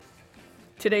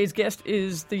Today's guest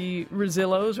is the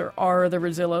Rezillos, or are the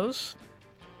Rezillos.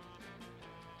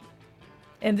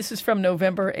 And this is from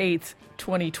November 8th,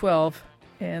 2012,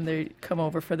 and they come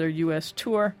over for their U.S.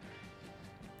 tour.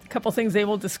 A couple things they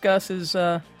will discuss is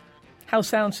how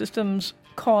sound systems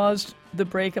caused the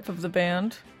breakup of the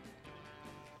band,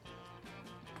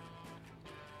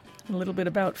 a little bit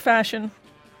about fashion,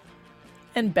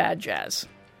 and bad jazz.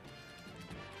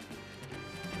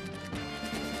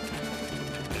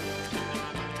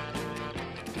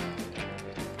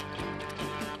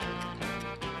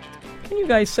 Can you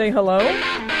guys say hello?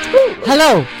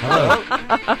 Hello.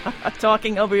 Hello.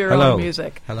 Talking over your Hello. own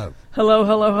music. Hello. Hello,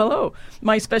 hello, hello.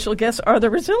 My special guests are the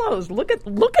Rezillos. Look at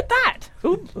that.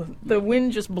 Ooh, the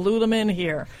wind just blew them in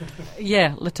here.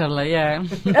 Yeah, literally, yeah.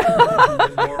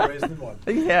 More ways than one.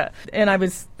 Yeah, and I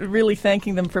was really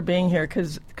thanking them for being here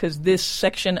because this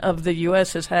section of the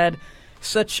U.S. has had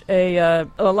such a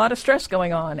lot of stress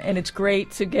going on, and it's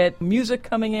great to get music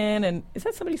coming in. And is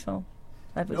that somebody's phone?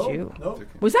 That was you. No.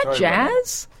 Was that Sorry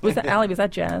jazz? Was that Allie? Was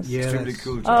that jazz? Yeah, Extremely that's-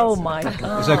 cool jazz. Oh my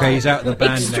god! It's okay. He's out of the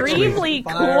band next week. Extremely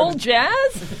cool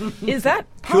jazz. Is that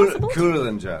possible? Cooler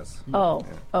than jazz. Oh,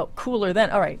 cooler then.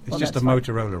 All right. It's well, just a that's fine.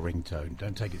 Motorola ringtone.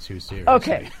 Don't take it too seriously.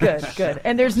 Okay, good.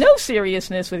 And there's no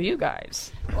seriousness with you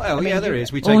guys. Well, yeah, there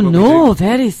is. We take Oh what we no, do.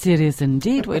 very serious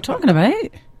indeed. What are you talking about?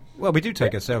 Well, we do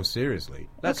take ourselves seriously.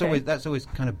 That's Okay. always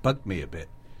kind of bugged me a bit.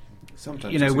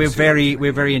 Sometimes You know, it's we're extremely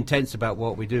very intense about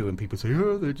what we do, and people say,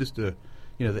 "Oh, they're just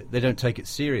they don't take it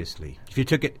seriously." If you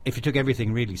took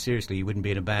everything really seriously, you wouldn't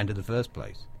be in a band in the first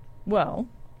place. Well,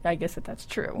 I guess that's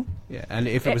true. Yeah, and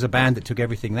if it was a band that took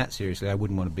everything that seriously, I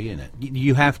wouldn't want to be in it.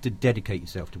 You have to dedicate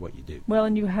yourself to what you do. Well,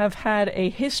 and you have had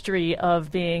a history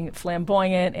of being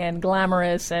flamboyant and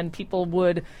glamorous, and people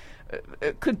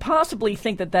could possibly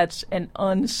think that that's an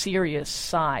unserious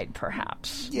side,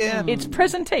 perhaps. Yeah. It's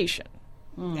presentation.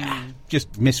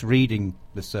 Just misreading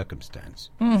the circumstance.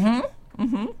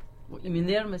 What, you mean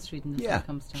they're misreading the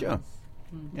circumstance? Sure.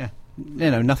 Yeah.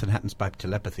 Nothing happens by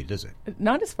telepathy, does it?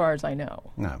 Not as far as I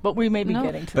know. No. But we may be No.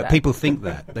 getting to But that. people think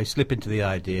that. They slip into the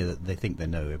idea that they think they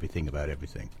know everything about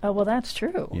everything. Oh, well, that's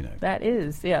true. You know. That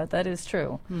is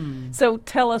true. So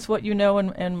tell us what you know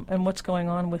and what's going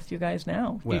on with you guys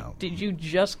now. Well- Did you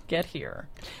just get here?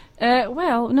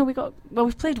 Well, no,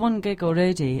 we've played one gig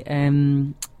already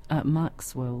at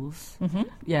Maxwell's. Mm-hmm.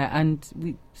 Yeah,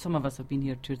 and some of us have been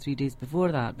here 2 or 3 days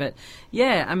before that. But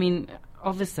yeah, I mean,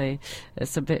 obviously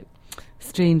it's a bit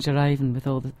strange arriving with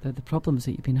all the problems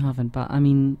that you've been having, but I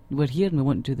mean, we're here and we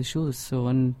want to do the shows, so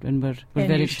and we're And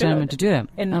very you determined should. to do it.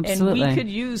 And Absolutely. we could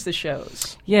use the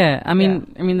shows. Yeah, I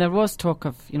mean, there was talk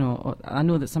of, I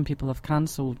know that some people have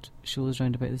cancelled shows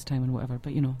round about this time and whatever,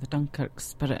 but the Dunkirk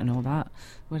spirit and all that,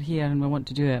 we're here and we want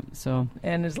to do it. So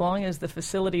And as long as the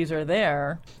facilities are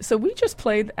there. So we just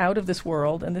played Out of This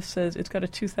World, and this says it's got a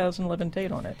 2011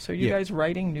 date on it. So are you Yeah. guys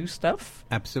writing new stuff?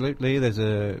 Absolutely.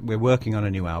 We're working on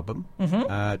a new album.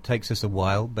 It takes us a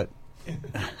while, but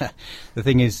the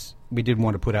thing is, we didn't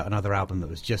want to put out another album that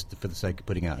was just for the sake of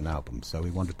putting out an album. So we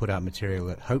wanted to put out material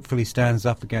that hopefully stands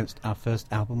up against our first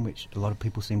album, which a lot of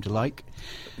people seem to like.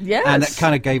 Yes. And that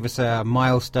kind of gave us a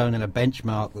milestone and a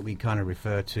benchmark that we kind of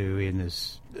refer to in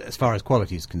as far as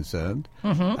quality is concerned.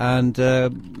 And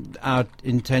our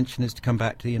intention is to come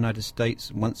back to the United States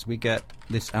once we get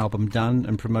this album done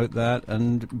and promote that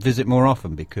and visit more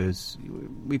often, because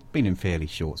we've been in fairly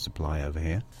short supply over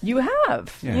here. You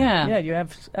have. Yeah. Yeah, you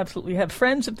have absolutely have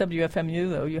friends of WFMU,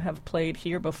 though. You have played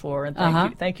here before, and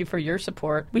thank you for your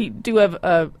support. We do have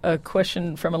a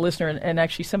question from a listener, and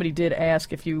actually somebody did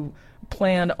ask if you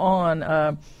planned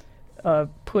on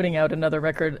putting out another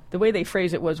record. The way they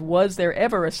phrased it was there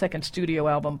ever a second studio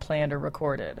album planned or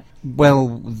recorded?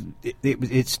 Well,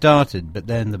 it started, but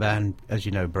then the band, as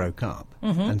you know, broke up.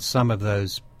 And some of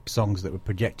those songs that were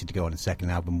projected to go on a second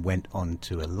album went on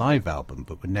to a live album,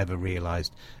 but were never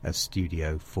realised as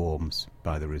studio forms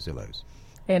by the Rezillos.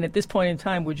 And at this point in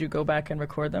time, would you go back and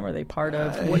record them? Are they part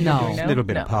of what no. you're doing It's now? a little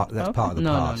bit No. of part of the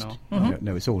No, no, past. no.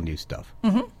 No, it's all new stuff.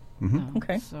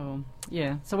 Okay. So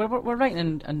yeah, so we're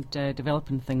writing and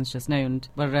developing things just now, and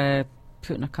we're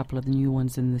putting a couple of the new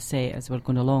ones in the set as we're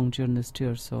going along during this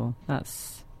tour. So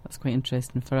that's quite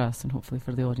interesting for us, and hopefully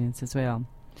for the audience as well.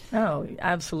 Oh,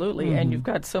 absolutely. And you've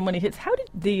got so many hits. How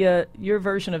did your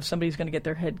version of Somebody's Going to Get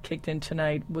Their Head Kicked In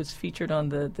Tonight was featured on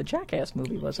the Jackass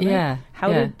movie, wasn't it? Yeah. How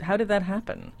did that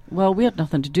happen? Well, we had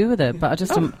nothing to do with it, but I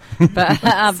just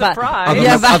but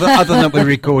Surprise. Other than we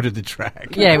recorded the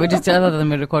track. yeah, we just other than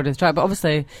we recorded the track. But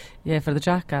obviously, yeah, for the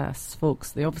Jackass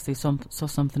folks, they obviously saw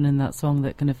something in that song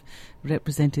that kind of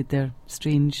represented their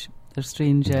strange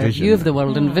strange view of the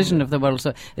world and vision of the world.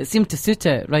 So it seemed to suit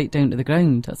it right down to the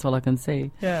ground. That's all I can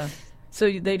say. Yeah. So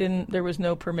they didn't. There was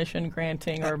no permission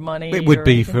granting or money. It would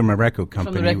be anything? from a record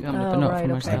company. From the record company, but not from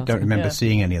okay. ourselves. I don't remember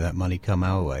seeing any of that money come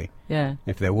our way. Yeah.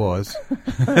 If there was.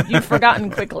 You've forgotten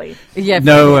quickly. Yeah.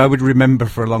 No, I would remember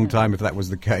for a long time if that was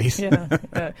the case.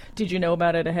 Yeah. Did you know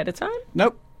about it ahead of time?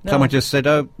 Nope. No. Someone just said,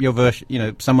 "Oh, your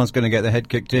version. Someone's going to get their head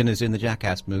kicked in," as in the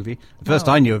Jackass movie. The first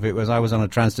I knew of it was I was on a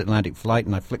transatlantic flight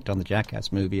and I flicked on the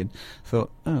Jackass movie and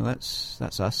thought, "Oh, that's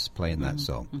us playing that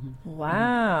song." Mm-hmm.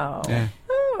 Wow. Yeah.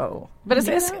 Oh. But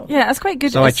it's quite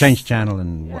good. So I changed channel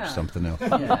and watched something else.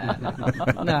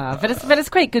 No, but it's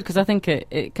quite good because I think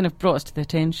it kind of brought us to the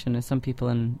attention of some people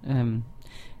in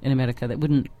America that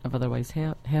wouldn't have otherwise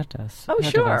heard us. Oh,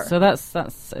 heard sure. of us. So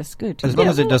it's good. As long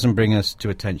as it doesn't bring us to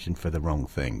attention for the wrong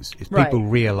things. If Right. people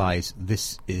realise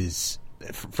this is,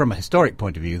 from a historic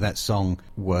point of view, that song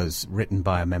was written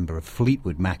by a member of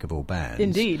Fleetwood Mac of all bands.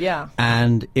 Indeed, yeah.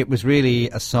 And it was really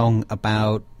a song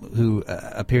about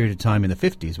a period of time in the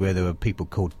 50s where there were people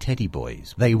called Teddy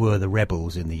Boys. They were the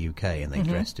rebels in the UK, and they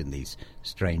dressed in these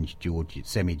strange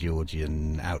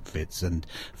semi-Georgian outfits and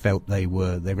felt they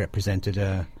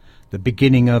represented the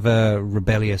beginning of a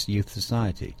rebellious youth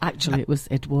society. Actually, it was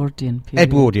Edwardian period.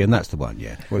 Edwardian, that's the one,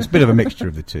 yeah. Well, it's a bit of a mixture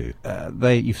of the two.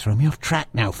 You've thrown me off track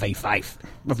now, Faye Fife.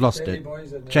 I've lost it.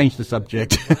 Change the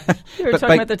subject. You were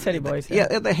talking about the Teddy Boys.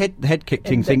 Yeah, the head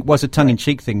kicking thing was a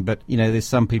tongue-in-cheek thing, but, there's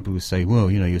some people who say, well,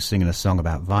 you're singing a song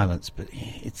about violence, but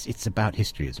it's about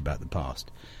history, it's about the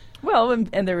past. Well,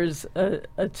 and there was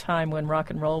a time when rock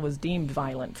and roll was deemed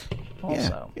violent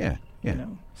also. Yeah.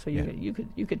 So you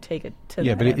could take it to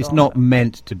yeah, that but end it's also. not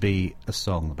meant to be a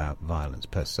song about violence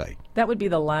per se. That would be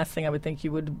the last thing I would think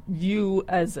you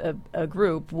as a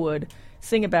group would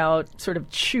sing about, sort of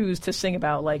choose to sing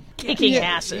about, like kicking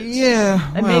asses.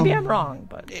 Yeah, And maybe I'm wrong,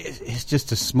 but it's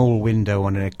just a small window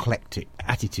on an eclectic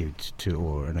attitude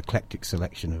or an eclectic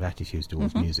selection of attitudes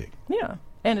towards music. yeah.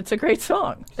 And it's a great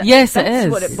song. Yes, That's it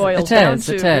is. what it boils It down is,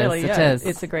 to. it is, Really, it yeah. is.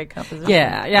 It's a great composition.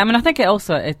 Yeah. I mean, I think it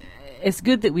also it's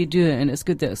good that we do it, and it's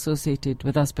good that it's associated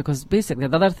with us, because basically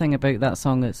the other thing about that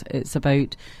song is it's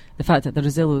about the fact that the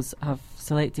Rosillos have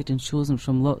selected and chosen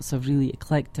from lots of really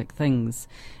eclectic things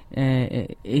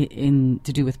in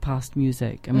to do with past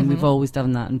music. I mean, we've always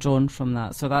done that and drawn from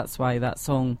that, so that's why that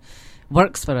song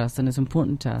works for us and is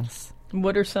important to us.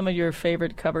 What are some of your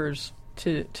favorite covers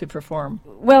to perform?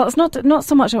 Well, it's not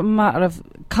so much a matter of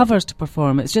covers to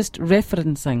perform. It's just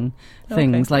referencing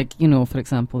things like, for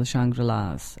example, the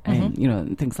Shangri-Las and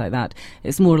and things like that.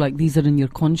 It's more like these are in your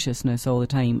consciousness all the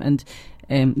time, and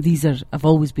these have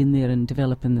always been there in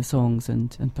developing the songs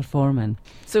and performing.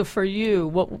 So for you,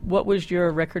 what was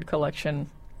your record collection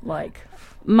like?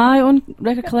 My own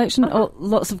record collection,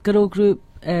 lots of girl group,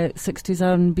 60s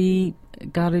R&B,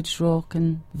 garage rock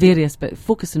and various, but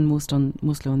focusing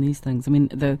mostly on these things. I mean,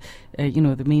 the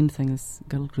main thing is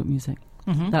girl group music.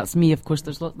 That's me, of course.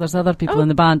 There's other people in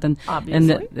the band, and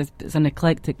obviously, it's an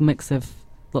eclectic mix of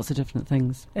lots of different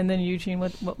things. And then Eugene,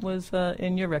 what was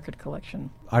in your record collection?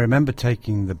 I remember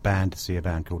taking the band to see a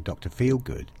band called Dr.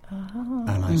 Feelgood,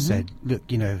 and I said, look,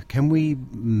 can we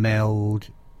meld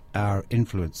our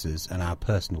influences and our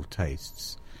personal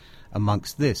tastes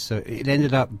amongst this? So it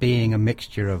ended up being a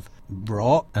mixture of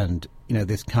rock and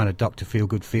this kind of Dr.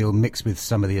 Feelgood feel mixed with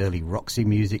some of the early Roxy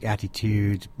music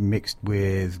attitude, mixed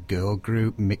with girl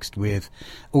group, mixed with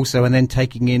also, and then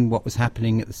taking in what was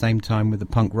happening at the same time with the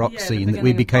punk rock scene that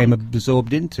we became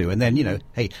absorbed into. And then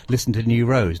hey, listen to New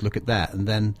Rose, look at that, and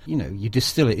then you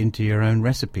distill it into your own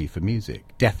recipe for music.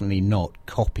 Definitely not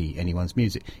copy anyone's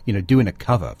music. Doing a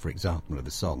cover, for example, of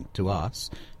the song to us,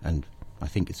 and I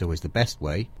think it's always the best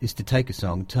way, is to take a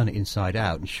song, turn it inside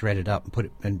out and shred it up and put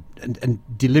it and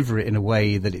deliver it in a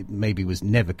way that it maybe was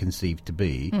never conceived to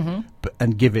be,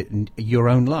 and give it your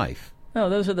own life. Oh,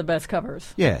 those are the best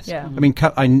covers. Yes. Yeah. I mean,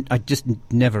 I just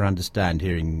never understand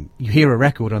you hear a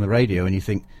record on the radio and you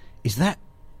think, is that...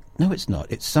 No, it's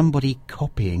not. It's somebody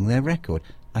copying their record.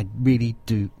 I really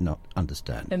do not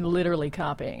understand. And literally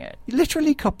copying it.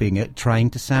 Literally copying it, trying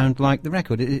to sound like the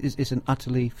record. It's an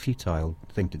utterly futile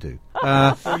thing to do.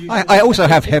 I also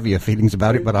have heavier feelings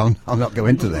about it, but I'll not go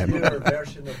into them. Your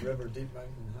version of River Deep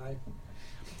Mountain High.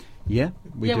 Yeah,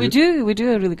 we do. We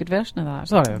do a really good version of that.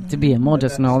 Sorry to be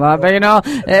immodest and all that, but it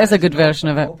is a good version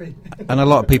of it. And a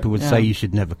lot of people would say you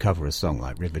should never cover a song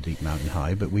like River Deep Mountain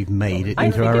High, but we've made it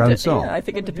into our own song. Yeah, I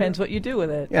think it depends what you do with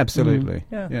it. Yeah, absolutely.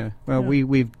 Yeah. Well,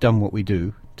 we've done what we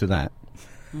do to that.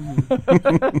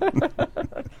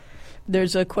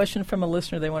 There's a question from a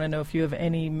listener. They want to know if you have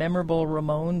any memorable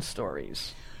Ramones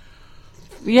stories.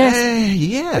 Yes.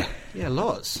 Yeah,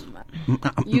 lots.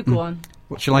 You go on.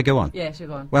 Shall I go on? Yeah, sure,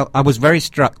 go on. Well, I was very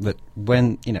struck that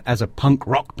when, as a punk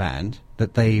rock band,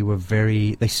 that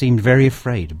they seemed very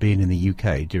afraid of being in the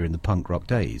UK during the punk rock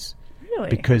days. Really?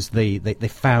 Because they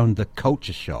found the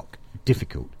culture shock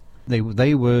difficult.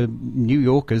 They were New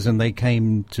Yorkers and they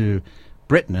came to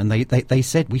Britain and they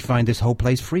said, we find this whole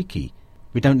place freaky.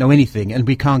 We don't know anything and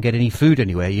we can't get any food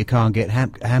anywhere. You can't get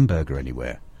hamburger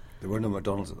anywhere. There were no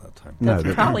McDonald's at that time. That's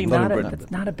No, probably not not in a, Britain.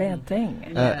 that's not a bad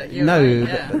thing.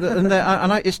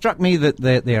 No, it struck me that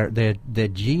their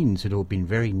jeans had all been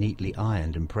very neatly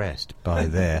ironed and pressed by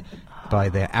their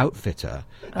outfitter,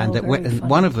 and that very funny.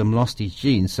 one of them lost his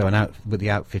jeans, so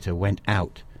the outfitter went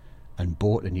out and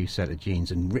bought a new set of jeans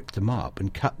and ripped them up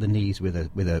and cut the knees with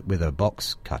a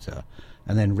box cutter,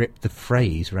 and then ripped the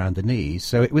frays around the knees.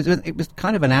 So it was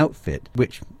kind of an outfit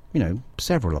which,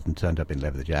 several of them turned up in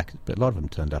leather jackets, but a lot of them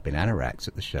turned up in anoraks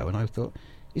at the show, and I thought,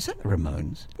 is that the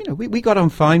Ramones? We got on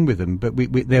fine with them, but we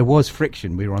there was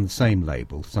friction. We were on the same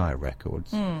label, Sire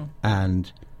Records,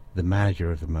 and the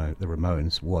manager of the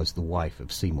Ramones was the wife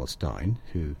of Seymour Stein,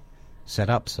 who set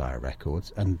up Sire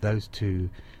Records, and those two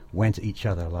went at each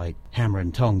other like hammer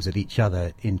and tongs at each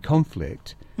other in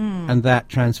conflict, and that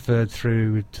transferred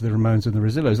through to the Ramones and the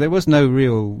Rosillos. There was no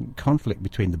real conflict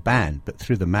between the band, but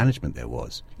through the management there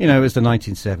was. It was the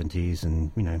 1970s,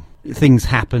 and, things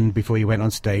happened before you went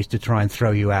on stage to try and throw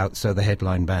you out so the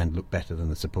headline band looked better than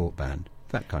the support band.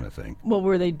 That kind of thing. Well,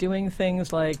 were they doing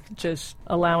things like just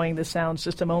allowing the sound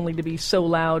system only to be so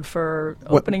loud for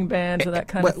opening bands or that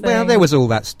kind of thing? Well, there was all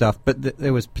that stuff, but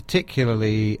there was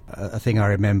particularly a thing I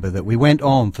remember that we went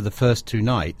on for the first two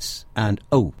nights, and,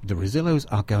 the Rosillos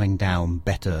are going down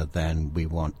better than we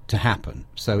want to happen.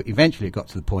 So eventually it got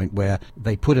to the point where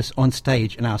they put us on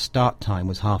stage, and our start time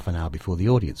was half an hour before the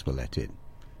audience were let in.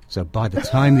 So by the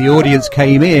time the audience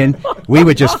came in, we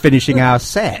were just finishing our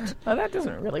set. Oh, that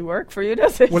doesn't really work for you,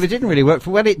 does it? Well, it didn't really work.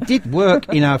 Well, it did work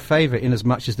in our favour in as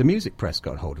much as the music press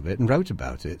got hold of it and wrote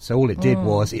about it. So all it did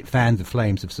was it fanned the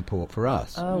flames of support for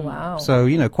us. Oh, wow.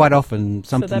 So, quite often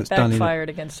something so that that's done backfired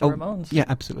against the Ramones. Yeah,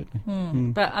 absolutely.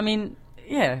 But,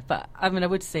 I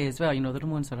would say as well, the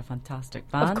Ramones are a fantastic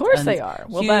band. Of course and they are.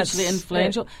 Well, hugely that's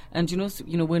influential. And,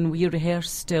 when we rehearse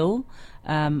still,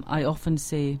 I often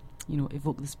say,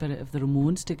 evoke the spirit of the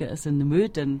Ramones to get us in the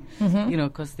mood, and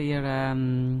because they're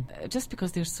just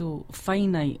because they're so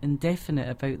finite and definite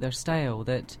about their style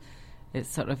that it's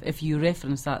sort of, if you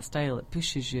reference that style, it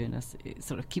pushes you and it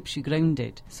sort of keeps you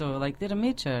grounded. So they're a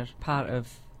major part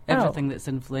of everything that's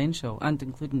influential, and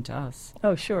including to us.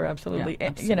 Oh, sure, absolutely. Yeah,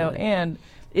 absolutely. And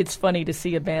it's funny to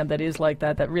see a band that is like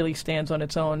that really stands on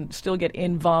its own, still get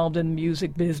involved in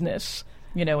music business.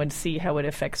 And see how it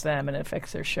affects them and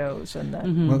affects their shows. And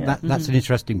that's an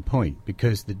interesting point,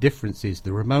 because the difference is the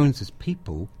Ramones as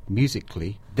people,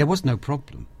 musically, there was no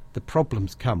problem. The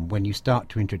problems come when you start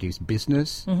to introduce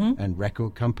business and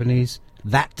record companies.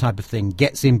 That type of thing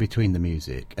gets in between the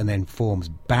music and then forms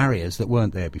barriers that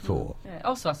weren't there before. Yeah.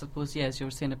 Also, I suppose, as you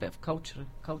were saying, a bit of culture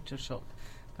shock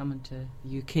coming to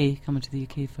the UK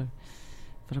for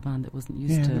a band that wasn't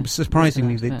used to.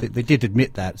 Surprisingly, they did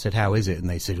admit that, said, how is it? And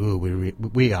they said,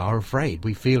 we are afraid.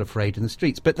 We feel afraid in the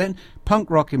streets. But then punk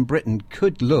rock in Britain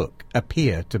could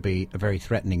appear to be a very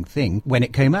threatening thing when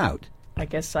it came out. I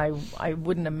guess I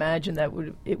wouldn't imagine that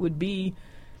it would be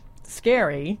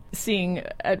scary, seeing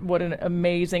at what an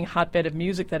amazing hotbed of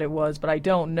music that it was, but I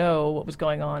don't know what was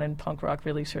going on, and punk rock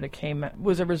really sort of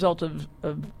was a result of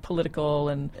political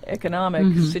and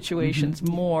economic situations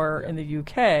more in the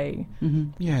UK.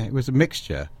 Yeah, it was a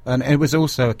mixture, and it was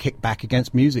also a kickback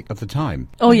against music of the time.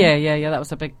 Oh yeah, that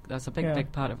was a big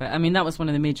part of it. I mean, that was one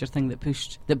of the major things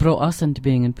that brought us into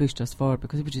being and pushed us forward,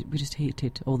 because we just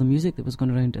hated all the music that was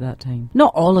going around at that time.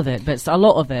 Not all of it, but a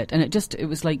lot of it, and it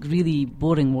was like really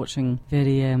boring watching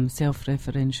very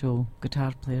self-referential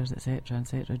guitar players,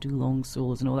 etc., do long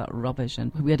solos and all that rubbish,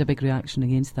 and we had a big reaction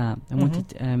against that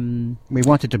and we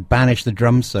wanted to banish the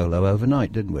drum solo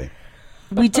overnight, didn't we?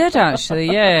 We did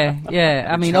actually, yeah.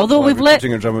 I mean, That's although why we've let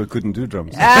a drummer who couldn't do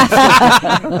drums.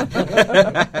 yeah,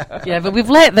 but we've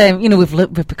let them.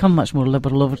 We've become much more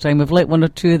liberal over time. We've let one or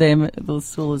two of those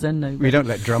solos in now. We don't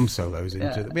let drum solos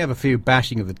into it. We have a few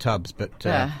bashing of the tubs, but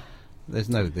there's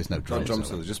no drum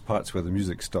solos. Just parts where the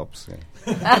music stops.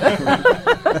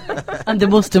 And the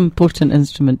most important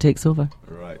instrument takes over.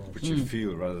 Right, Which you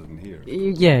feel rather than hear.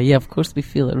 Yeah, of course we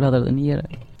feel it rather than hear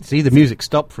it. See, the music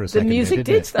stopped for a second. The music there,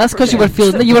 did it? stop. That's because you were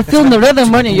feeling the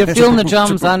rhythm, weren't you? You're feeling the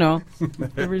drums, I know.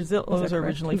 The Rezillos are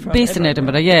originally from Based in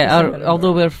Edinburgh, yeah,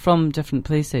 although we're from different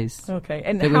places. Okay,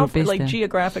 and But we how, were based like there.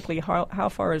 geographically, how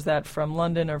far is that from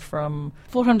London or from?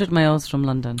 400 miles from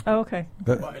London. Oh, okay.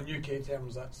 But in UK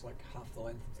terms, that's like half the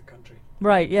length of the country.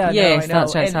 Right, yeah. Yes, no, I know.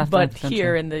 that's right, it's half the but length of the country.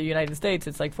 here in the United States,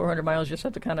 it's like 400 miles. You just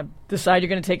have to kind of decide you're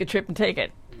going to take a trip and take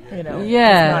it. You know.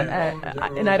 Yeah. It's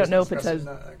not, and I don't know if it says.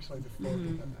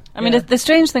 I mean, the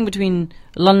strange thing between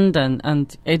London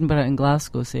and Edinburgh and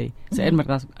Glasgow, say, so Edinburgh,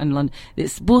 Glasgow and London,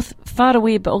 it's both far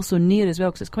away but also near as well,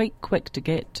 because it's quite quick to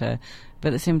get to, but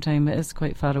at the same time it is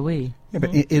quite far away. Yeah,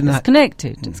 but in that,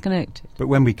 It's connected. But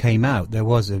when we came out, there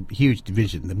was a huge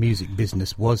division. The music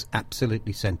business was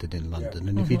absolutely centred in London,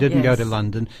 and if you didn't go to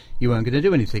London, you weren't going to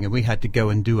do anything. And we had to go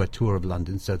and do a tour of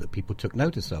London so that people took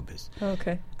notice of us,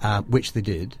 Okay. which they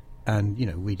did. And,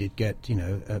 we did get,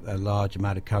 a large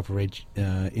amount of coverage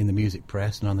in the music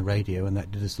press and on the radio, and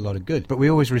that did us a lot of good. But we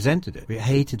always resented it. We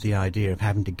hated the idea of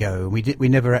having to go, and we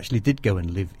never actually did go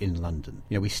and live in London.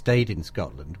 We stayed in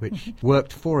Scotland, which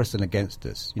worked for us and against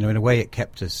us. In a way it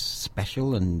kept us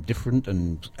special and different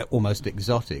and almost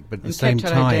exotic, but at the same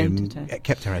time it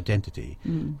kept our identity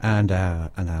and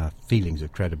our feelings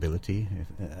of credibility.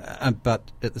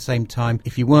 But at the same time,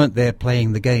 if you weren't there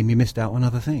playing the game, you missed out on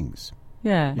other things.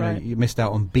 Yeah. Right. You missed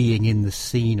out on being in the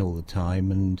scene all the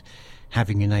time and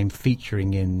having your name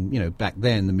featuring in, back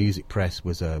then the music press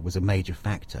was a major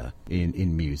factor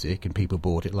in music, and people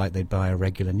bought it like they'd buy a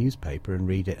regular newspaper and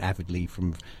read it avidly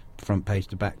from front page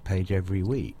to back page every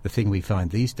week. The thing we find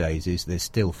these days is there's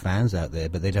still fans out there,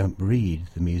 but they don't read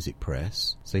the music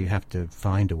press, so you have to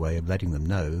find a way of letting them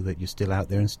know that you're still out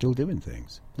there and still doing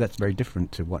things. That's very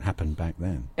different to what happened back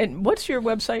then. And what's your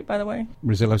website, by the way?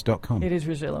 Rezillos.com. It is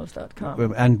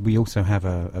Rezillos.com. And we also have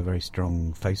a very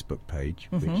strong Facebook page,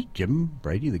 which Jim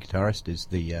Brady, the guitarist, is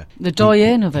the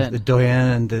doyen of it. The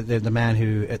doyen and the man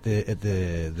who at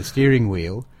the steering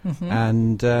wheel.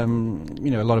 And a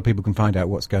lot of people can find out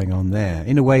what's going on there.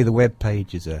 In a way, the web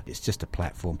page it's just a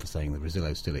platform for saying that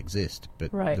Rezillos still exist,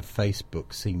 but the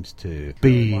Facebook seems to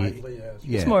be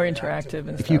it's more interactive.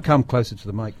 And if you come closer to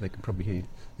the mic, they can probably hear you.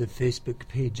 The Facebook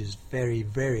page is very,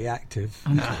 very active.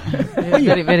 Very,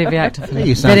 very, very active. Hey,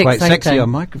 you sound very quite exciting. sexy on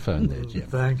microphone there, Jim.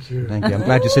 Thank you. Thank you. I'm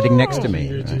glad you're sitting next to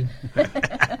me.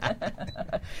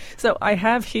 So I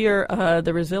have here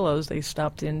the Rezillos. They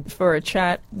stopped in for a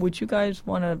chat. Would you guys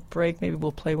want to break? Maybe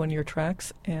we'll play one of your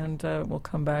tracks, and we'll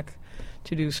come back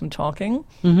to do some talking.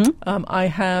 I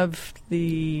have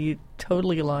the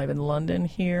Totally Alive in London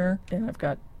here, and I've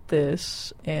got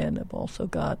this, and I've also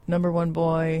got Number One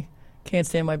Boy, Can't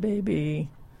Stand My Baby.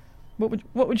 What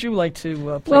would you like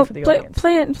to play for the audience?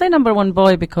 Play Number One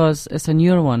Boy because it's a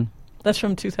newer one. That's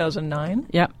from 2009.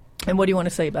 Yeah. And what do you want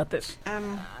to say about this?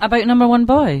 About Number One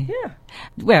Boy? Yeah.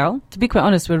 Well, to be quite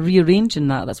honest, we're rearranging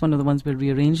that. That's one of the ones we're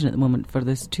rearranging at the moment for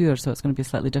this tour, so it's going to be a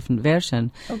slightly different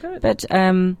version. Oh, good. But,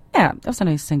 that was a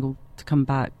nice single to come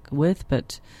back with,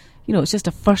 but, it's just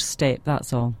a first step,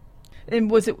 that's all. And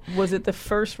was it the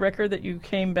first record that you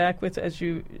came back with as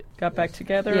you got back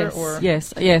together? Yes, or?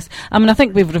 yes. I mean, I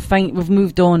think we've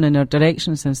moved on in our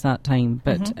direction since that time.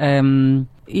 But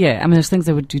there's things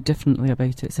I would do differently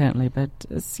about it, certainly. But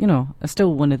it's it's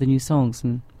still one of the new songs.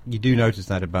 And you do notice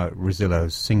that about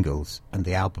Rezillos singles and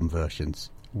the album versions.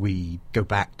 We go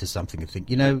back to something and think,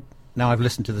 now I've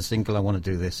listened to the single, I want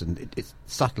to do this, and it's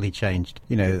subtly changed,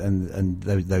 and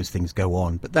those things go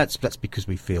on. But that's because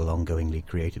we feel ongoingly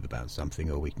creative about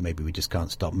something, or maybe we just can't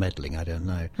stop meddling, I don't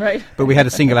know. Right. But we had a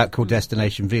single out called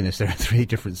Destination Venus. There are 3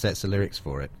 different sets of lyrics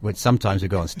for it, which sometimes we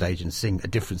go on stage and sing a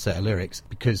different set of lyrics,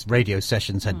 because radio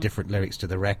sessions had different lyrics to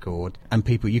the record, and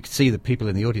you could see the people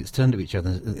in the audience turn to each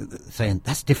other saying,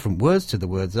 that's different words to the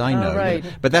words I know. Right.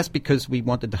 But that's because we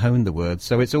wanted to hone the words,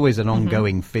 so it's always an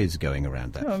ongoing fizz going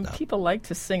around that stuff. People like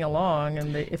to sing along,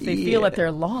 and if they feel that they're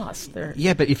lost, but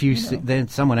if then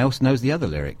someone else knows the other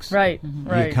lyrics. Right,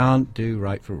 right. You can't do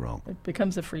right for wrong. It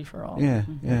becomes a free-for-all. Yeah.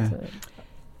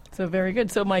 So very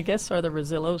good. So my guests are the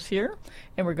Rezillos here,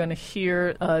 and we're going to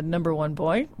hear Number One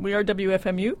Boy. We are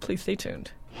WFMU. Please stay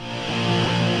tuned.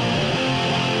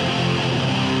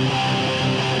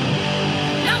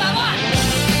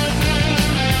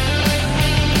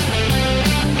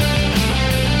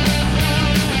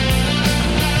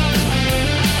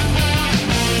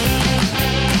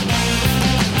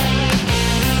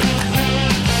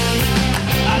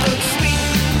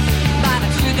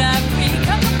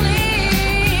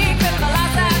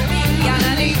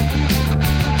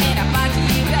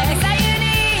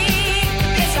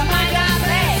 It's your mind I'm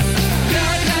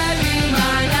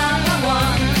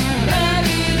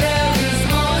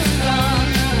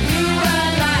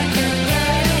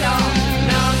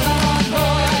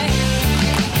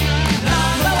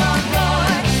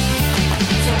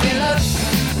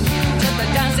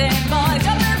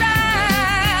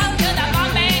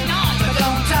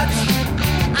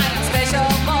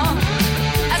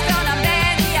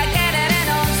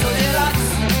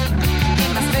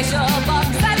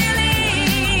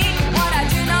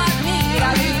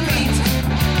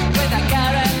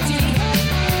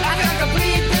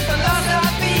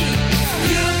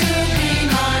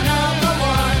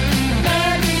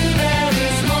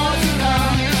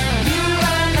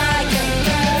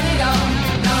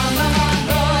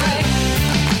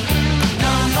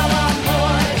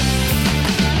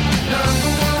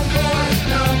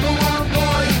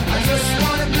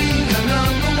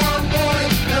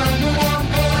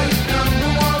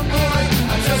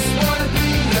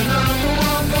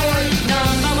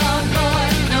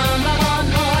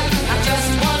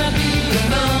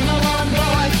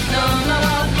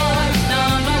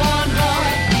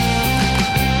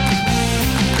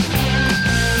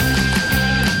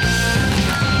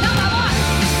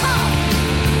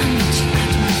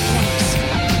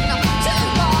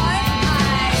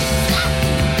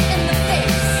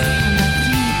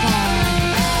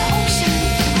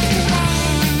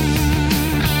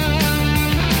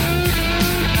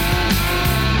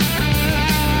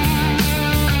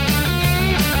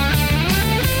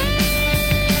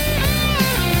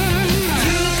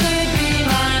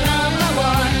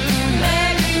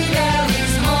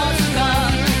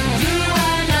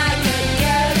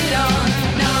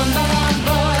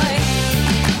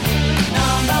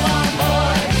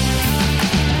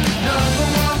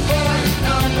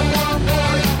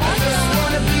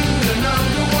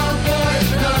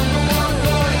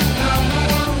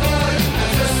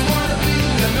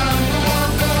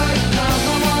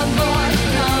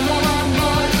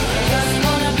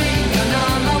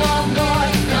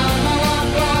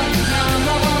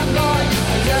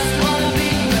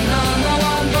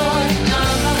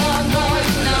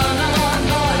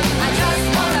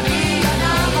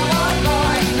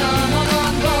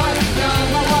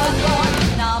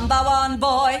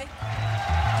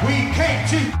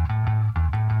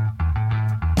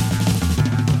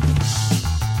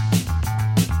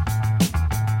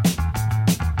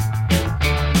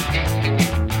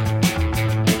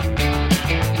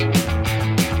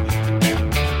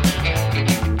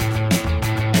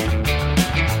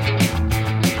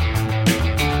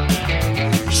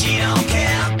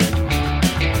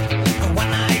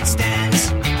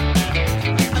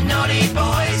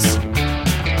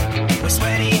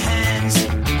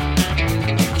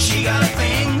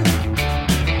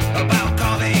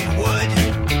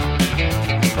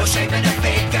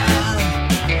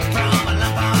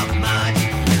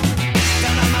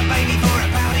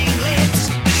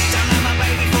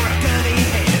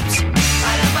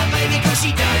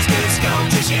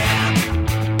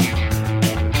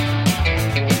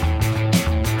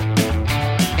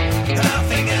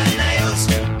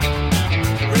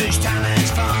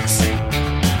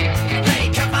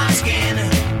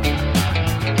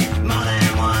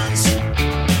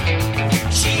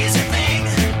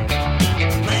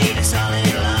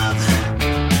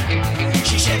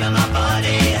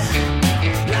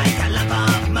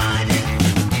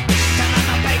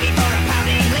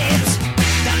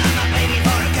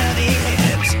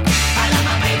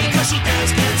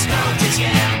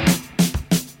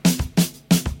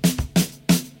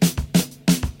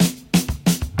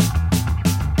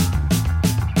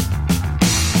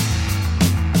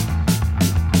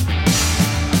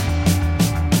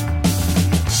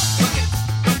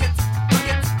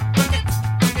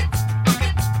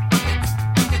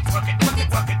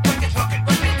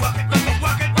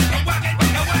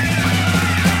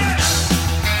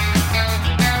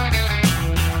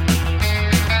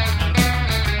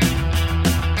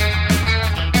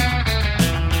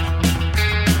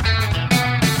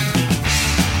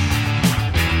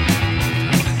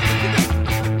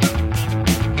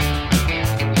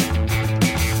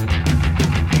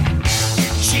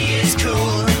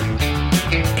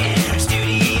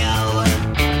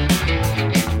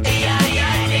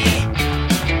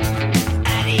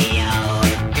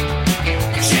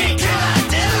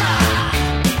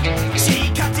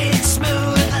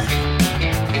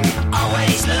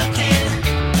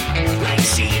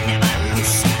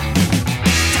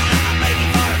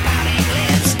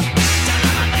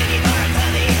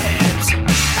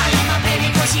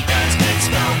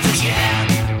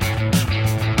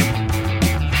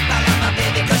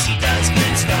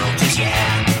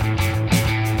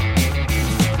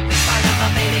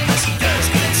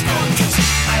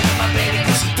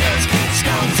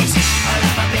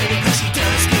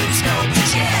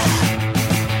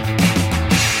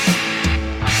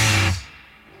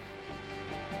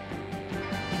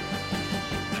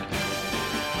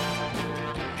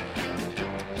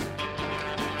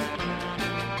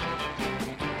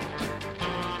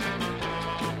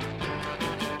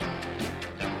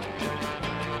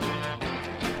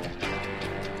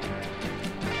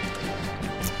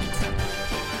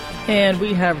And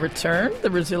we have returned. The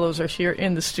Rosillos are here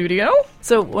in the studio.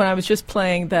 So when I was just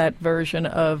playing that version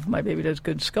of My Baby Does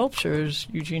Good Sculptures,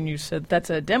 Eugene, you said that's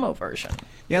a demo version.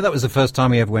 Yeah, that was the first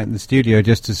time we ever went in the studio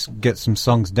just to get some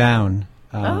songs down.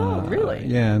 Oh, really?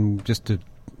 Yeah, and just to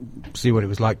see what it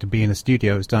was like to be in a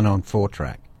studio. It was done on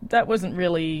 4-track. That wasn't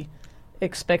really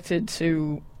expected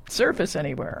to surface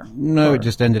anywhere. No, it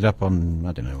just ended up on,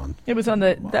 I don't know, It was on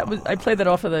I played that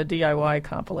off of the DIY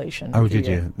compilation. Oh, did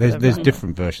you? There's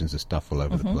different versions of stuff all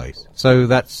over the place. So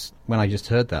that's when I just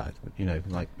heard that,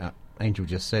 like Angel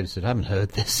just said, I haven't heard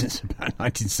this since about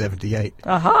 1978.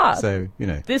 Aha! So,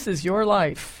 This is your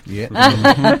life. Yeah.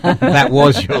 That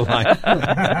was your life.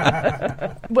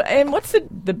 And what's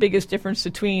the biggest difference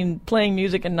between playing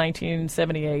music in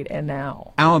 1978 and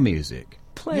now? Our music.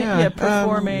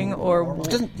 Performing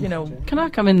Can I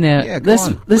come in there? Yeah,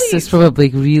 this is probably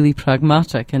really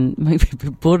pragmatic and might be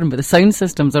boring, but the sound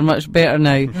systems are much better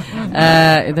now.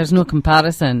 There's no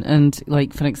comparison, and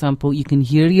like for example, you can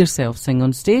hear yourself sing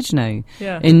on stage now.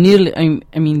 Yeah. In nearly,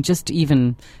 I mean, just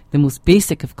even the most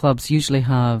basic of clubs usually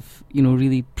have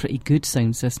really pretty good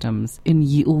sound systems. In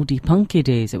ye oldie punky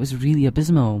days, it was really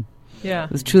abysmal. Yeah,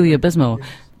 it was truly abysmal.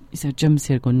 So Jim's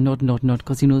here going nod,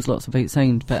 because he knows lots about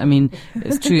sound. But I mean,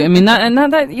 it's true. I mean,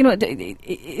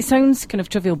 it sounds kind of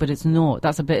trivial, but it's not.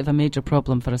 That's a bit of a major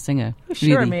problem for a singer. Sure,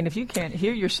 really. I mean, if you can't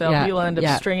hear yourself, you'll end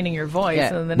up straining your voice,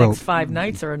 and the next 5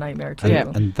 nights are a nightmare too.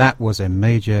 And that was a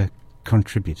major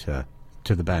contributor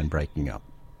to the band breaking up.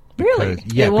 Really?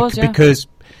 Because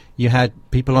you had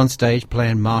people on stage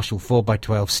playing Marshall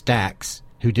 4x12 stacks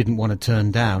who didn't want to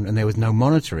turn down, and there was no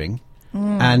monitoring.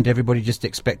 And everybody just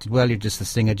expected, well, you're just the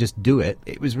singer, just do it.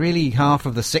 It was really half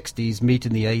of the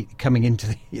 60s coming into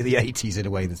the 80s in a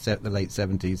way, the late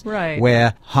 70s, right,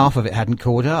 where half of it hadn't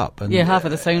caught up. And, half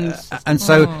of the sounds. And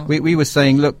so we were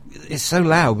saying, look, it's so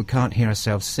loud we can't hear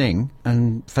ourselves sing.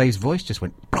 And Faye's voice just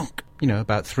went plonk,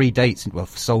 about 3 dates,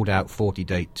 sold out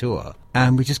 40-date tour.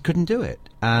 And we just couldn't do it.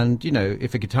 And,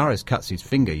 if a guitarist cuts his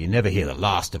finger, you never hear the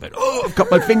last of it. Oh, I've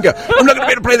cut my finger. I'm not going to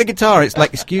be able to play the guitar. It's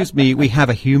like, excuse me, we have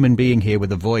a human being here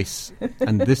with a voice.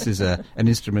 And this is an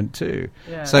instrument too.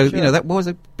 Yeah, so, sure. That was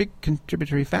a big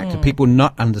contributory factor. People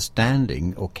not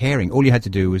understanding or caring. All you had to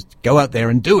do was go out there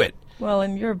and do it. Well,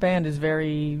 and your band is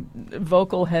very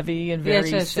vocal heavy and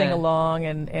very sing-along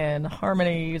and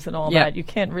harmonies and all that. You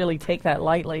can't really take that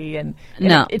lightly, and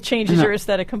it changes your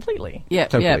aesthetic completely. Yeah,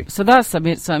 totally. Yeah. So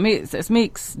it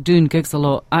makes doing gigs a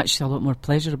lot more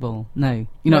pleasurable now.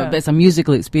 It's a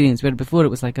musical experience, where before it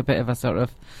was like a bit of a sort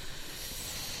of...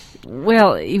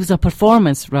 Well, it was a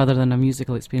performance rather than a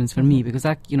musical experience for me, because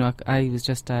I was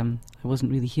just I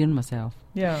wasn't really hearing myself.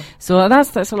 Yeah. So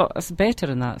that's a lot. That's better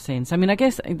in that sense. I mean, I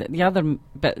guess the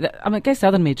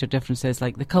other major difference is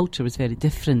like the culture was very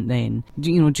different then.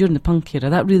 During the punk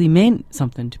era, that really meant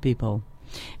something to people.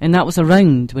 And that was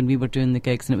around when we were doing the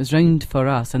gigs, and it was round for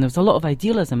us, and there was a lot of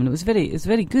idealism, and it was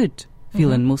very good.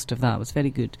 Feeling most of that was very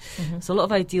good. So a lot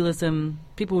of idealism.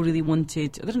 People really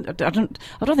wanted. I don't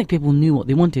think people knew what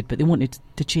they wanted, but they wanted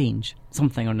to change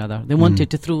something or another. They wanted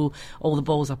to throw all the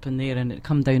balls up in there and it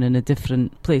come down in a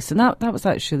different place. And that was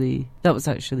actually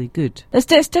good.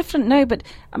 It's different now, but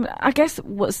I guess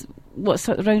what's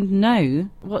around now.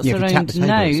 What's if you around tap the table,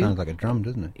 now? it sounds like a drum,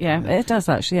 doesn't it? Yeah, it does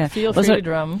actually. Yeah, feel free to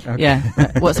drum. Okay. Yeah,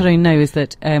 what's around now is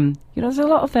that there's a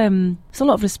lot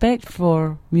of respect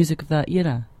for music of that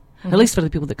era. At least for the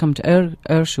people that come to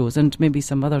our shows, and maybe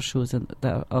some other shows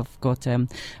that have got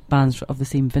bands of the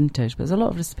same vintage. But there's a lot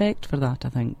of respect for that, I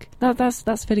think.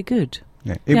 That's very good.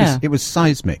 Yeah. It was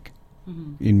seismic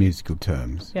in musical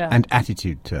terms and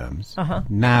attitude terms.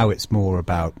 Now it's more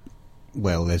about,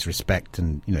 well, there's respect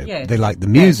and, they like the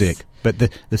music. But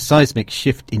the seismic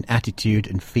shift in attitude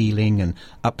and feeling and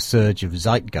upsurge of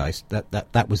zeitgeist,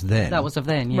 that was then. That was of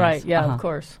then, yes. Right, yeah, of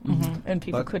course. And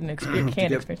people can't experience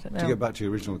it now. To get back to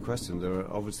your original question, there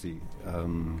are obviously...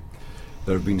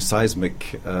 there have been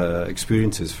seismic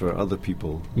experiences for other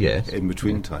people in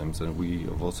between times, and we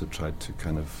have also tried to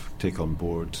kind of take on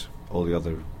board all the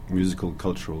other musical,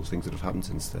 cultural things that have happened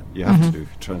since then. You have to do,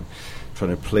 if you're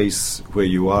trying to place where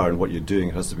you are and what you're doing,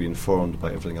 it has to be informed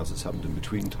by everything else that's happened in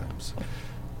between times.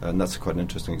 And that's quite an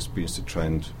interesting experience to try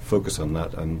and focus on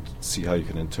that and see how you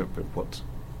can interpret what...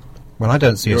 Well, I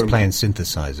don't see us playing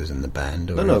synthesizers in the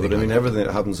band. Or No, but I mean, everything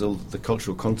that happens, all the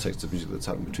cultural context of music that's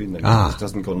happened between them, it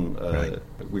doesn't go on, right.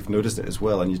 We've noticed it as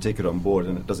well, and you take it on board,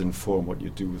 and it does inform what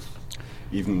you do with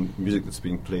even music that's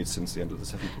being played since the end of the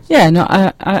 70s. Yeah, no,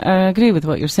 I agree with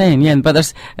what you're saying, yeah, but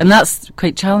that's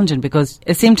quite challenging, because at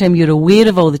the same time you're aware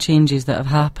of all the changes that have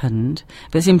happened,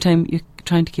 but at the same time you're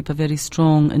trying to keep a very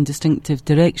strong and distinctive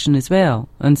direction as well.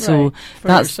 And so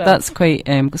that's quite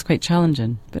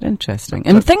challenging, but interesting.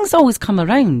 And things always come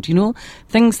around,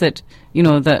 things that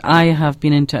that I have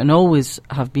been into and always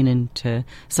have been into,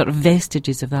 sort of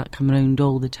vestiges of that come around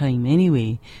all the time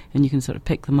anyway, and you can sort of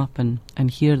pick them up and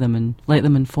hear them and let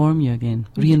them inform you again,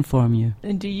 re-inform you.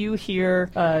 And do you hear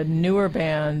newer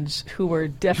bands who were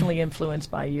definitely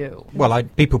influenced by you? Well,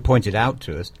 people pointed out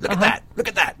to us, look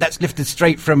at that, that's lifted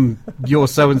straight from your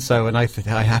so-and-so, and I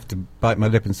have to bite my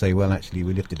lip and say, well, actually,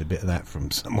 we lifted a bit of that from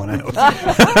someone else.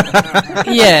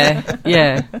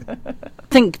 Yeah.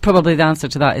 I think probably the answer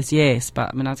to that is yes, but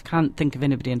I mean I can't think of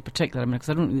anybody in particular, because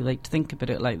I don't really like to think about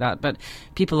it like that, but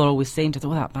people are always saying to us,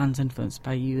 that band's influenced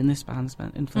by you and this band's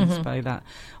influenced by that,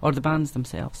 or the bands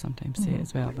themselves sometimes say it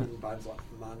as well. But bands like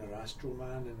Man or Astro Man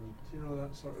and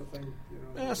that sort of thing,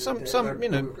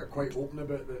 they're quite open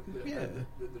about that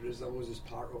there is always as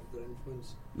part of their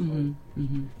influence.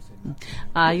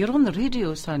 You're on the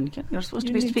radio, son. You're supposed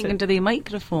to be speaking to the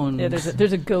microphone. Yeah,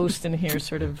 there's a ghost in here,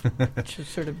 sort of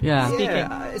speaking.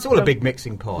 Yeah, it's all a big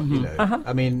mixing pot,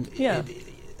 I mean,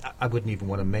 I wouldn't even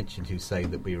want to mention who say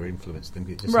that we were influenced.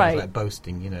 It just sounds like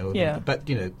boasting, Yeah. But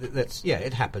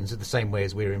it happens in the same way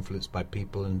as we're influenced by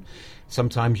people, and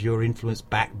sometimes you're influenced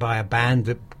back by a band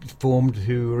that formed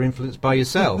who were influenced by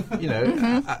yourself.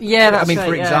 That's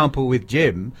for example, with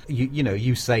Jim,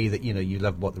 you say that you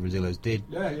love what the Rezillos did.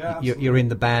 You're in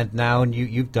the band now, and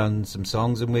you've done some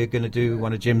songs, and we're going to do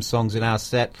one of Jim's songs in our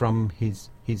set from his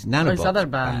Nanobots. His other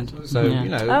band. So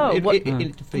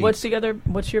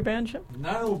what's your band, Jim?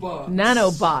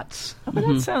 Nanobots.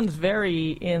 That sounds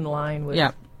very in line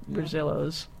with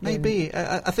Rezillos. Maybe.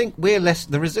 I think we're less.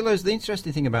 The Rezillos. The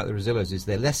interesting thing about the Rezillos is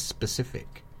they're less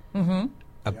specific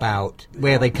about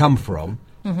where they come from.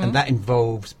 And that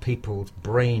involves people's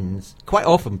brains. Quite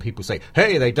often people say,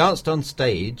 hey, they danced on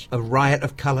stage a riot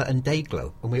of colour and day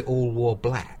glow, and we all wore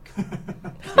black.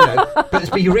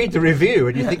 But you read the review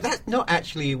and you think that's not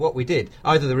actually what we did.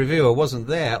 Either the reviewer wasn't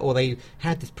there, or they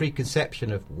had this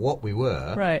preconception of what we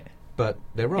were. Right. But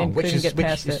they're wrong, which is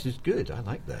good. I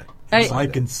like that. It's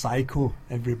like in Psycho,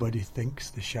 everybody thinks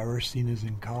the shower scene is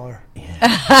in colour.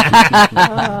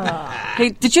 Hey,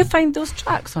 did you find those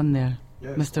tracks on there,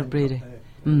 Mr. Brady?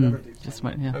 Just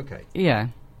went, okay. Yeah.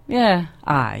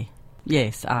 Aye.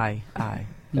 Yes. Aye. I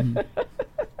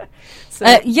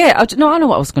know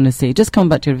what I was going to say. Just coming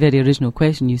back to your very original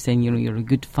question, you saying you're a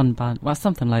good fun band, well,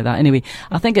 something like that. Anyway,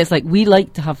 I think it's like we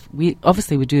like to have. We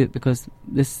do it because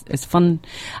this is fun.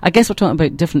 I guess we're talking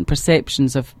about different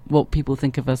perceptions of what people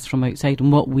think of us from outside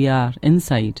and what we are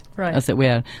inside, as it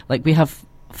were. Like we have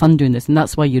fun doing this, and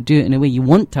that's why you do it in a way you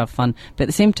want to have fun. But at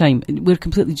the same time, we're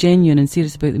completely genuine and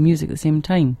serious about the music at the same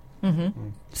time.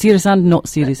 Serious and not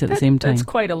serious at the same time. That's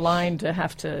quite a line to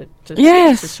have to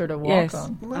sort of walk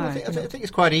on. Well, I think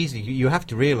it's quite easy. You have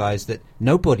to realise that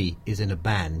nobody is in a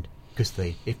band because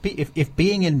if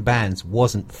being in bands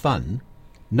wasn't fun,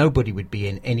 nobody would be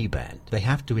in any band. They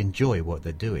have to enjoy what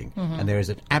they're doing, and there is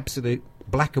an absolute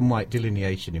black and white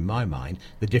delineation in my mind,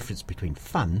 the difference between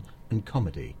fun and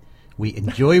comedy. We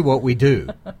enjoy what we do.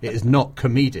 It is not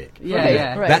comedic.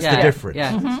 That's the difference.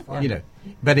 Yeah.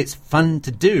 But it's fun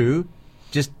to do.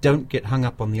 Just don't get hung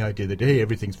up on the idea that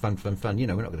everything's fun. We're not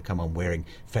going to come on wearing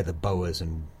feather boas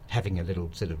and having a little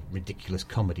sort of ridiculous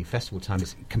comedy festival time.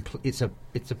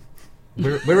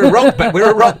 We're a rock band.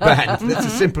 We're a rock band. It's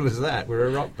as simple as that. We're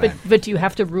a rock band. But do you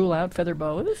have to rule out feather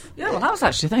boas? Yeah, well, I was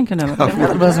actually thinking of it.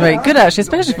 That was very good, actually,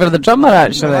 especially for the drummer.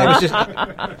 Actually,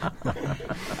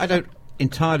 I don't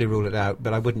entirely rule it out,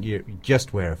 but I wouldn't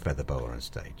just wear a feather boa on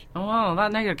stage. Oh, wow,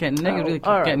 now you're really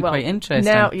getting quite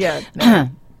interesting. Now,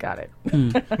 got it.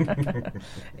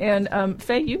 And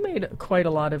Faye, you made quite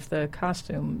a lot of the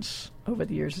costumes over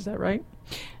the years. Is that right?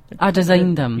 I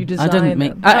designed them. You designed I didn't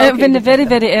make them. In the very,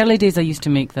 very early days, I used to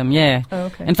make them. Yeah. Oh,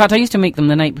 okay. In fact, I used to make them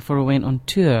the night before I went on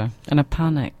tour in a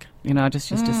panic. I just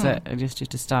used to sit. I just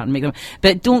used to start and make them.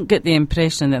 But don't get the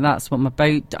impression that that's what I'm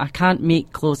about. I can't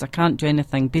make clothes. I can't do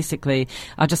anything. Basically,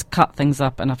 I just cut things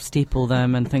up and I staple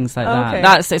them and things like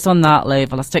that. It's on that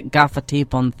level. I stick gaffer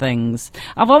tape on things.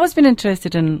 I've always been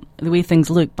interested in the way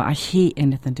things look, but I hate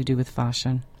anything to do with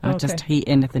fashion. I just hate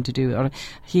anything to do with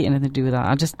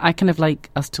that. I kind of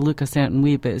like us to look a certain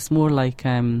way, but it's more like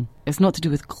it's not to do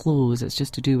with clothes. It's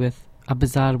just to do with a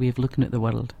bizarre way of looking at the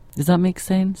world. Does that make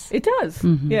sense? It does.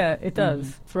 Mm-hmm. Yeah, it does.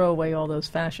 Mm-hmm. Throw away all those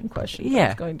fashion questions.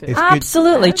 Yeah,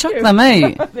 absolutely. Chuck them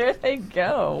out. There they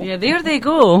go. Yeah, there they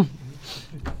go.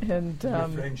 And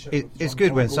it's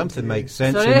good when something makes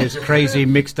sense in this crazy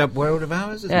mixed-up world of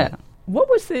ours, isn't it? What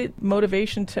was the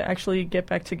motivation to actually get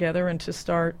back together and to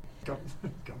start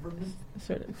government?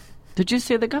 Sort of. Did you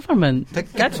say the government?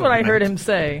 That's what I heard him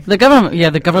say. The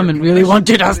government, the government really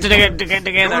wanted us to get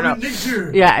together.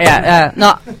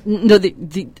 No. No,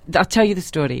 I'll tell you the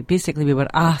story. Basically, we were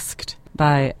asked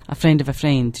by a friend of a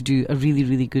friend to do a really,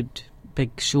 really good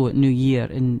big show at New Year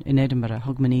in Edinburgh,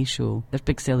 Hogmanay show. There's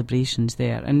big celebrations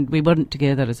there, and we weren't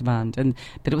together as a band,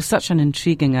 but it was such an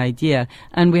intriguing idea,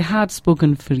 and we had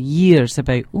spoken for years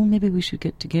about, maybe we should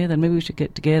get together,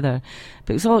 but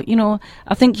it was all,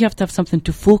 I think you have to have something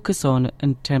to focus on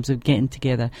in terms of getting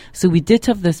together. So we did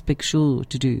have this big show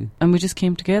to do, and we just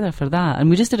came together for that, and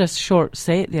we just did a short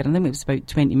set there, and I think it was about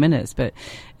 20 minutes, but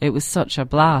it was such a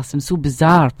blast and so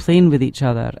bizarre playing with each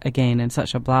other again, and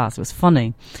such a blast. It was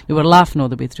funny. We were laughing all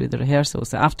the way through the rehearsals.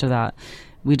 So after that,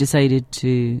 we decided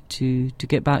to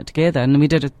get back together, and we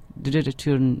did a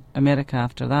tour in America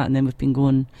after that, and then we've been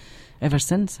going ever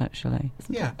since, actually.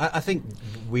 Yeah, I think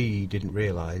we didn't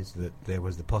realise that there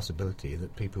was the possibility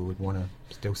that people would want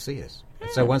to still see us.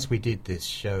 So once we did this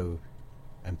show,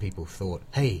 and people thought,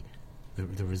 hey,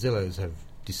 the Rezillos have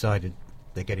decided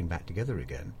they're getting back together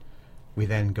again, we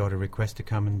then got a request to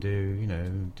come and do,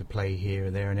 to play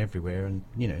here, there and everywhere. And,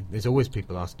 there's always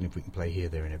people asking if we can play here,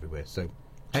 there and everywhere. So,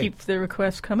 keep the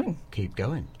requests coming. Keep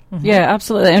going. Mm-hmm. Yeah,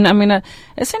 absolutely. And I mean,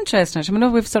 it's interesting, actually. I know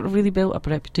we've sort of really built up a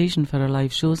reputation for our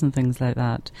live shows and things like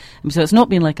that. So it's not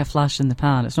been like a flash in the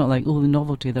pan. It's not like, the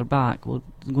novelty, they're back. We'll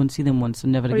go and see them once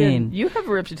and never again. Yeah, you have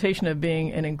a reputation of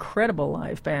being an incredible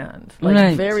live band.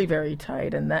 Like, very, very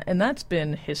tight. And that's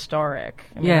been historic.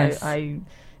 I mean, yes.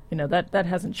 That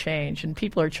hasn't changed, and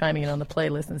people are chiming in on the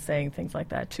playlist and saying things like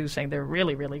that too, saying they're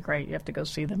really, really great. You have to go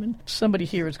see them. And somebody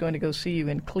here is going to go see you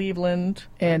in Cleveland,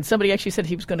 and somebody actually said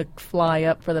he was going to fly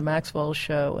up for the Maxwell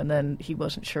show, and then he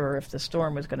wasn't sure if the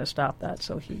storm was going to stop that,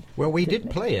 so he. Well, we did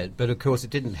play it, but of course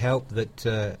it didn't help that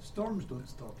storms don't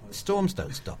stop us. Storms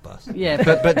don't stop us. Yeah,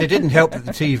 but it didn't help that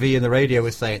the TV and the radio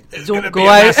was saying there's going to be a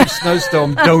out. massive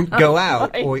snowstorm. Don't go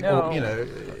out, or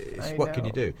what can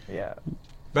you do? Yeah.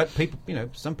 But people,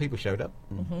 some people showed up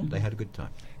and they had a good time.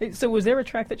 So was there a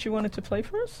track that you wanted to play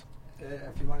for us?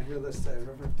 If you want to hear this,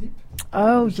 River Deep.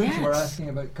 Oh, Since we're asking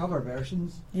about cover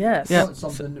versions. Yes. It's not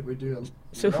something that we do.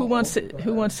 So who wants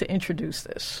to introduce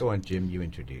this? Go on, Jim. You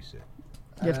introduce it.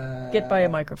 Get by a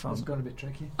microphone. It's going to be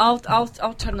tricky. I'll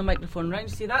turn the microphone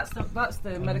round. See, that's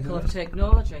the miracle of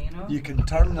technology, You can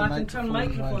turn the I can turn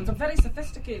microphones. I'm very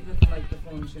sophisticated with the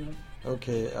microphones,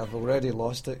 Okay, I've already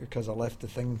lost it because I left the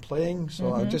thing playing,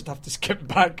 so I'll just have to skip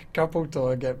back a couple till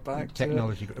I get back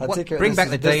technology. to it. Bring back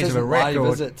the days of a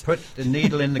record. Put the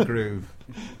needle in the groove.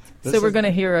 So we're going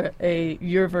to hear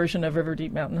your version of River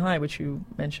Deep Mountain High, which you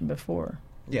mentioned before.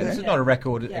 Yeah, this is not a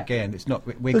record. Again, it's not.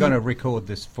 We're going to record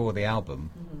this for the album,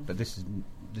 but this is.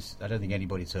 I don't think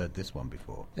anybody's heard this one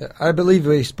before. Yeah, I believe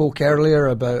we spoke earlier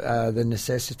about the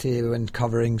necessity when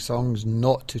covering songs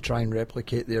not to try and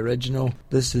replicate the original.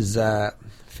 This is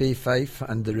Fay Fife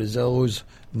and the Rezillos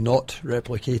not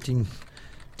replicating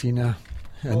Tina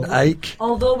and Ike.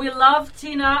 Although we love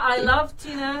Tina, I love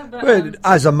Tina. But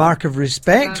as a mark of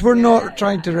respect, we're not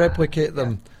trying to replicate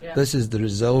them. Yeah. This is the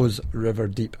Rezillos, River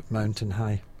Deep Mountain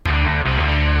High.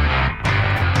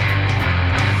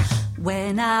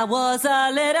 When I was a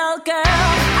little girl,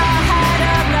 I had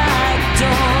a black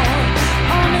door,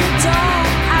 only door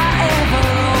I ever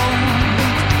owned.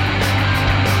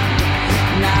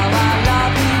 Now I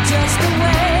love you just the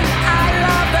way I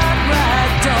love that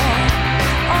black door,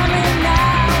 only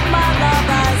now my love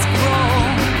has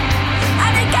grown,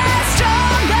 and it gets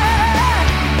stronger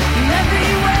in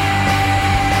every way,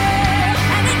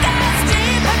 and it gets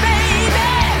deeper, baby,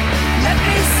 let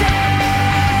me say.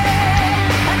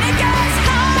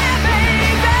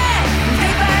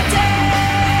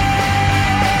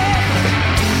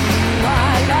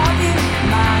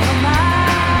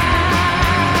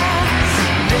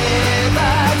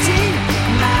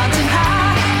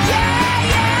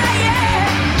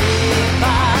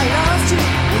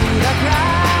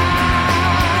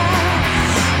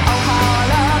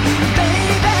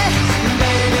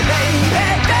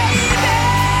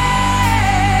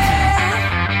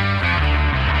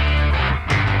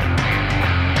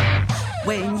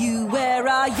 When you were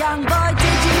a young boy,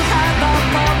 did you have a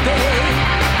puppy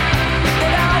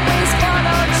that always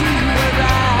followed you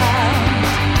around?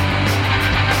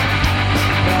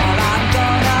 Well, I'm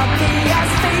gonna be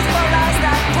as faithful as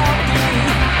that puppy.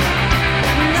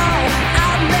 No,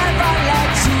 I'll never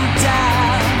let you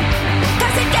down.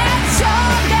 'Cause it gets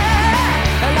stronger,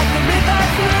 like the river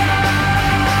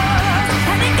flows,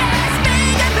 and it gets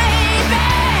bigger, baby,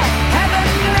 heaven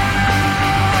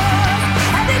knows,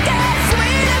 and it gets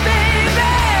sweeter,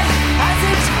 baby,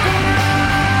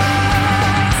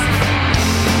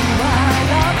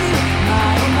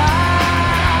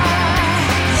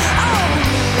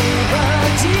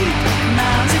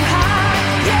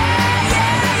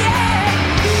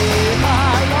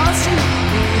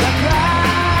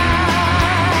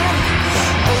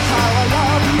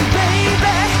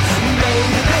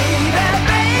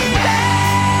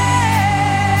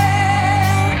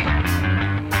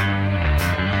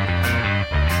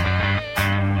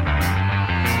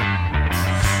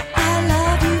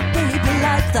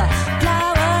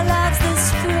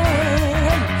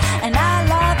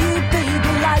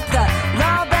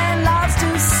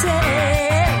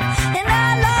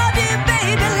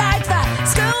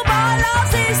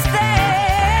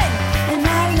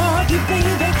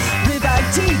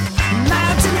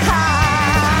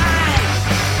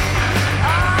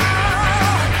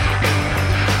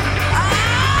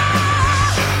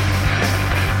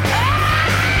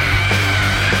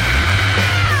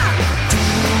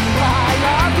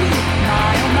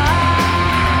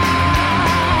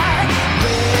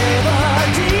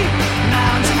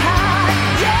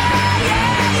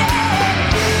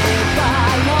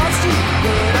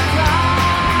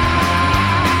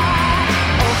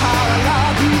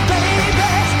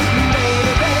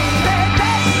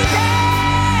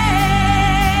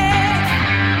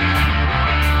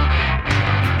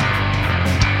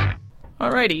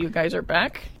 Alrighty, you guys are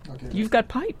back. Okay. You've got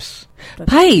pipes.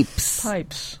 Pipes?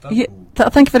 Yeah,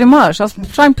 thank you very much. I'll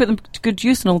try and put them to good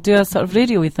use, and I'll do a sort of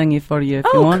radio-y thingy for you if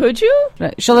you want. Oh, could you?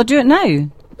 Right. Shall I do it now? Yeah,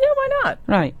 why not?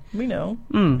 Right. We know.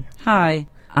 Hi,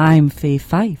 I'm Faye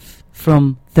Fife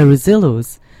from The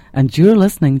Rosillos, and you're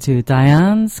listening to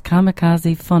Diane's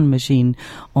Kamikaze Fun Machine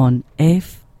on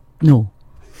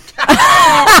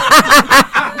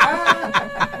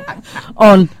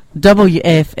on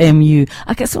WFMU.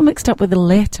 I get so mixed up with the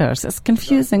letters. It's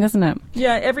confusing, isn't it?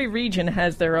 Yeah, every region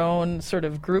has their own sort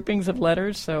of groupings of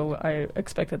letters, so I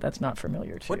expect that that's not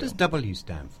familiar to you. What does W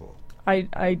stand for?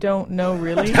 I don't know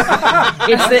really.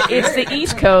 it's the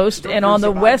East Coast, and on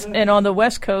the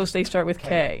West Coast they start with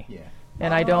K. Yeah.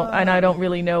 And I don't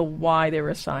really know why they were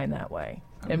assigned that way.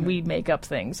 Okay. And we make up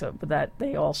things so that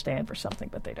they all stand for something,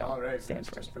 but they don't stand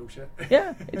for just bullshit.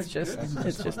 Yeah, it's just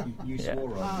you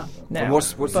swore on it. No,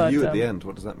 what's the U at the end?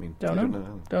 What does that mean?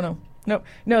 Don't know.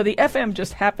 No, the FM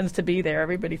just happens to be there.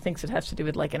 Everybody thinks it has to do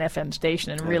with like an FM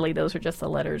station, and really those are just the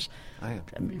letters.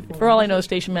 For all I know,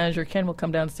 station manager Ken will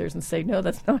come downstairs and say, no,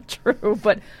 that's not true,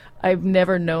 but I've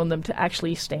never known them to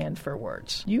actually stand for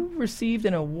words. You received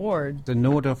an award. The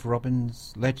Nordhoff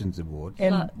Robbins Legends Award.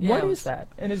 And what is that?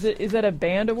 And is that a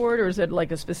band award, or is it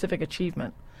like a specific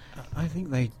achievement? I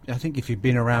think if you've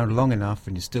been around long enough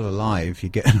and you're still alive, you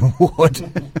get an award.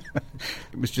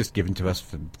 It was just given to us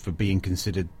for being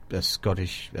considered a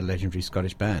legendary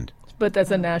Scottish band. But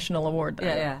that's a national award, though.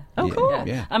 Yeah. Oh, yeah, cool.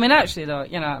 Yeah. I mean, actually, though,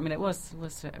 it was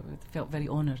felt very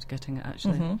honoured getting it,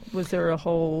 actually. Mm-hmm. Was there a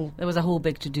whole... There was a whole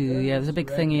big to-do, yeah. There was a big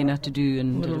thing you had to do.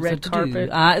 And a red carpet.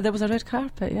 There was a red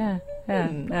carpet, yeah.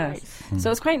 Nice. So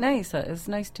it was quite nice. It was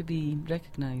nice to be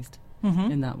recognised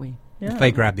in that way. Yeah. If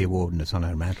they grab the award and it's on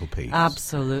our mantelpiece.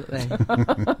 Absolutely.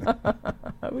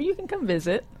 Well, you can come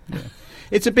visit. Yeah.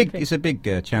 It's a big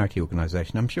charity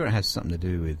organisation. I'm sure it has something to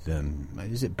do with.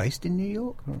 Is it based in New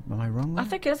York? Or am I wrong? I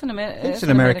think it's an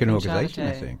American organisation.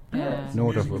 I think. Yeah.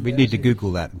 We need to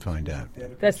Google that and find out.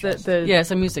 That's the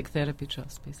it's a music therapy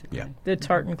trust, basically. Yeah. The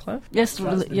Tartan Clef. Yes,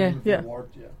 yeah.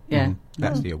 Mm-hmm.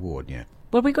 That's the award. Yeah.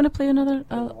 Were we going to play another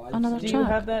track? Do you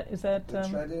have that? Is that?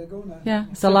 Yeah,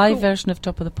 it's a live version of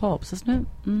Top of the Pops, isn't it?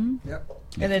 Mm-hmm. Yep.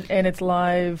 And it's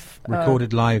live.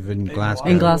 Recorded live in Glasgow.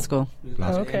 In Glasgow.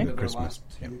 Okay. Christmas.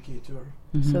 UK tour.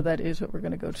 Mm-hmm. So that is what we're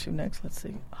going to go to next. Let's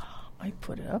see. I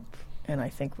put it up, and I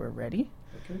think we're ready.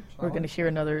 Okay. We're going to hear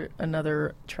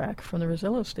another track from the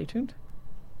Rosillos. Stay tuned.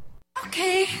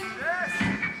 Okay.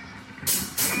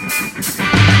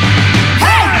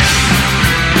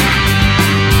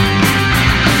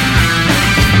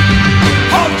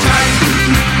 Hold tight.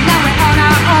 Now we're on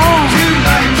our own.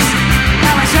 Tonight.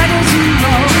 Now we're ready to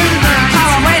roll. Tonight.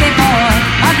 How I'm waiting for,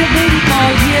 I've been waiting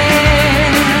for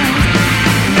years.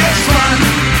 It's fun.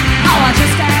 Oh, I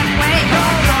just can't wait.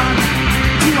 You're on.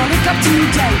 Do I look up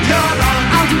today? You're on.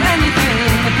 I'll do anything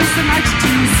to push the night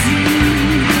to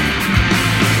see.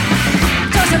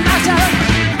 Doesn't matter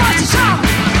what you show.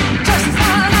 Just as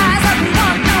long as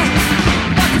everyone knows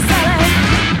what to sell it,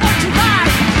 what to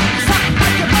buy. Something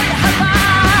like you better have by.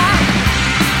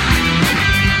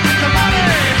 The money.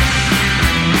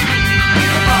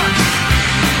 The box.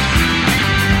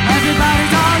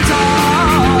 Everybody's on top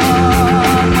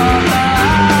of the ball.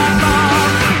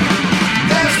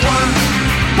 There's one.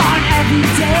 Born every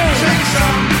day. Sing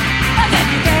some. And then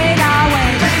you fade away.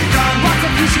 Ding dong. What's a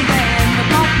future in the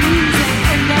pop music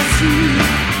industry?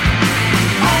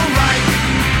 All right.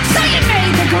 So you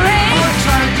made the grade What's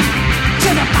right? to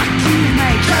the fuck you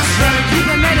make. Just right. You've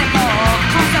been ready for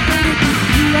constability,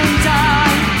 you ain't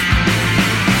done.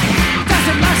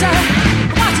 Doesn't matter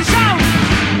what you show.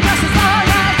 Just as long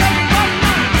as everyone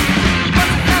knows what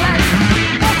to sell it,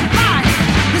 what to buy.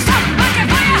 There's something looking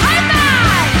for your high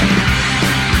five.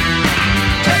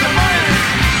 Take the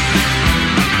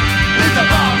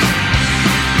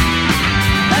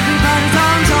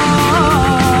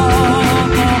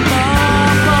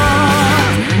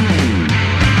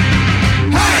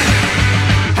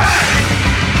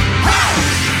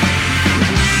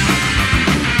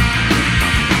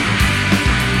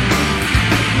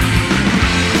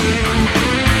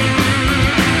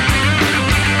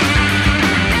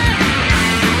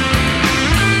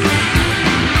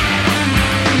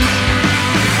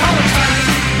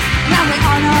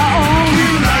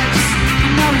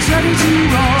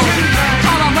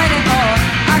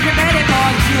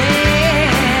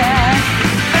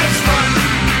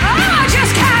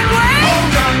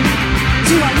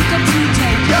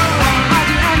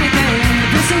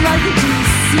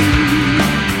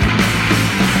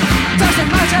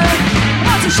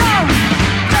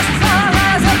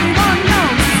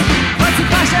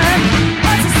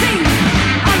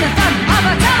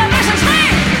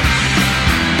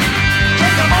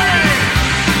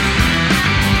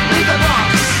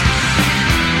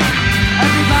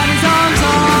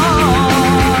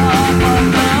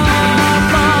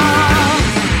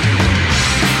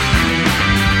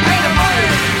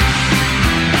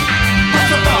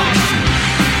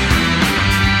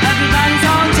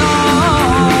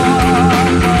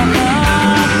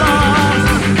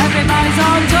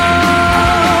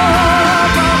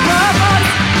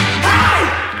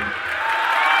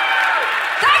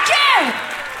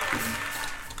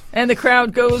And the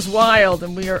crowd goes wild,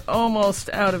 and we are almost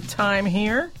out of time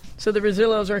here. So the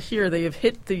Rezillos are here. They have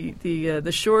hit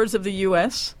the shores of the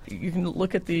U.S. You can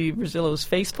look at the Rezillos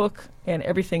Facebook, and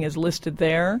everything is listed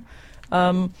there.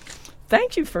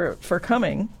 Thank you for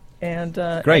coming. And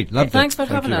great, loved it. Thanks for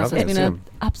Thank having you us. for It's having been us, an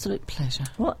absolute pleasure.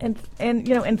 Well,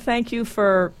 and thank you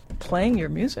for playing your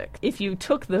music. If you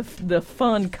took the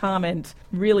fun comment,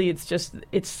 really,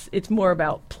 it's more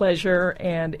about pleasure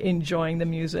and enjoying the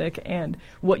music and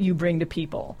what you bring to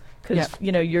people. Because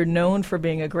you're known for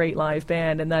being a great live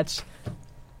band, and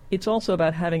it's also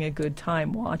about having a good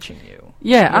time watching you.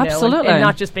 Yeah, you know, absolutely. and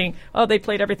not just being, they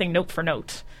played everything note for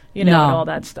note. And all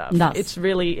that stuff. It's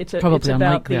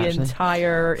about the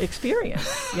entire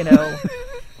experience,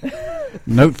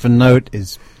 Note for note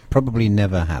is probably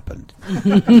never happened.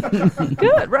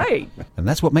 Good, right. And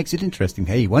that's what makes it interesting.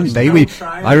 Hey,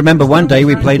 I remember one day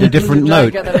we played a different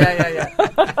note.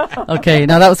 Okay,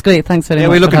 now that was great. Thanks very much.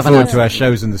 We're looking forward to our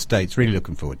shows in the States. Really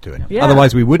looking forward to it. Yeah.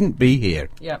 Otherwise, we wouldn't be here.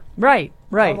 Yeah. Right,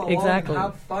 Come exactly.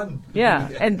 along, have fun. Yeah,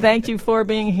 and thank you for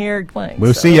being here playing.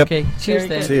 We'll see you. Okay, cheers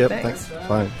then. See ya. Thanks. Thanks.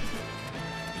 Bye.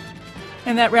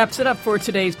 And that wraps it up for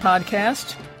today's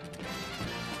podcast.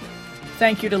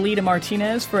 Thank you to Lita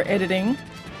Martinez for editing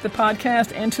the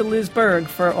podcast and to Liz Berg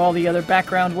for all the other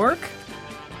background work.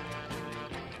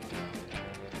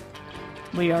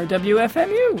 We are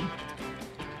WFMU.